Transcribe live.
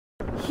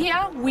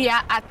Here we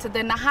are at the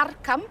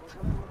Nahar camp,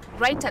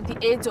 right at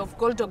the edge of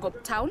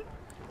Goldogop town,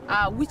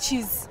 which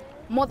is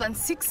more than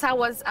 6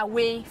 hours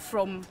away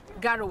from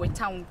Garowe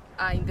town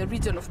in the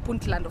region of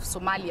Puntland of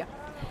Somalia.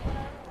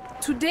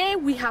 Today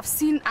we have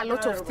seen a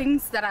lot of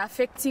things that are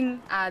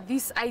affecting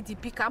this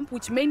IDP camp,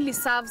 which mainly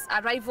serves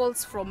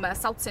arrivals from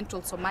South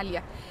Central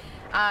Somalia.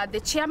 The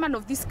chairman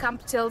of this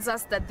camp tells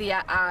us that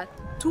there are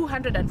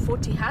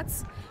 240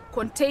 huts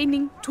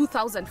containing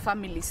 2,000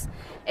 families,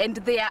 and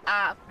there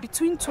are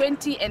between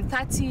 20 and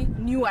 30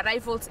 new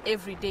arrivals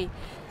every day.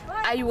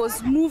 I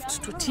was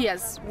moved to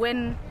tears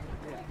when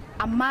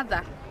a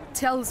mother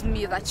tells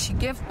me that she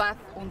gave birth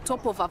on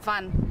top of a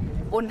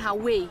van on her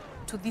way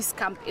to this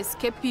camp,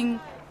 escaping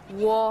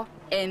war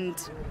and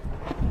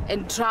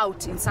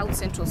drought in South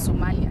Central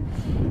Somalia.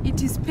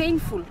 It is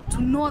painful to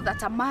know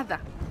that a mother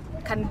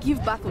can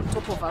give birth on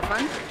top of a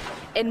van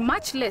and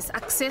much less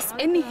access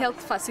any health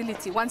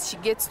facility once she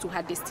gets to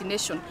her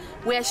destination,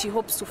 where she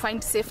hopes to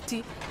find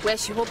safety, where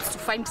she hopes to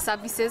find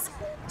services.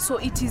 So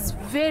it is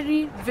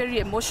very, very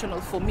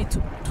emotional for me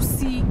to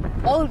see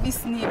all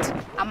this need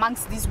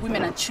amongst these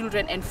women and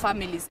children and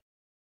families.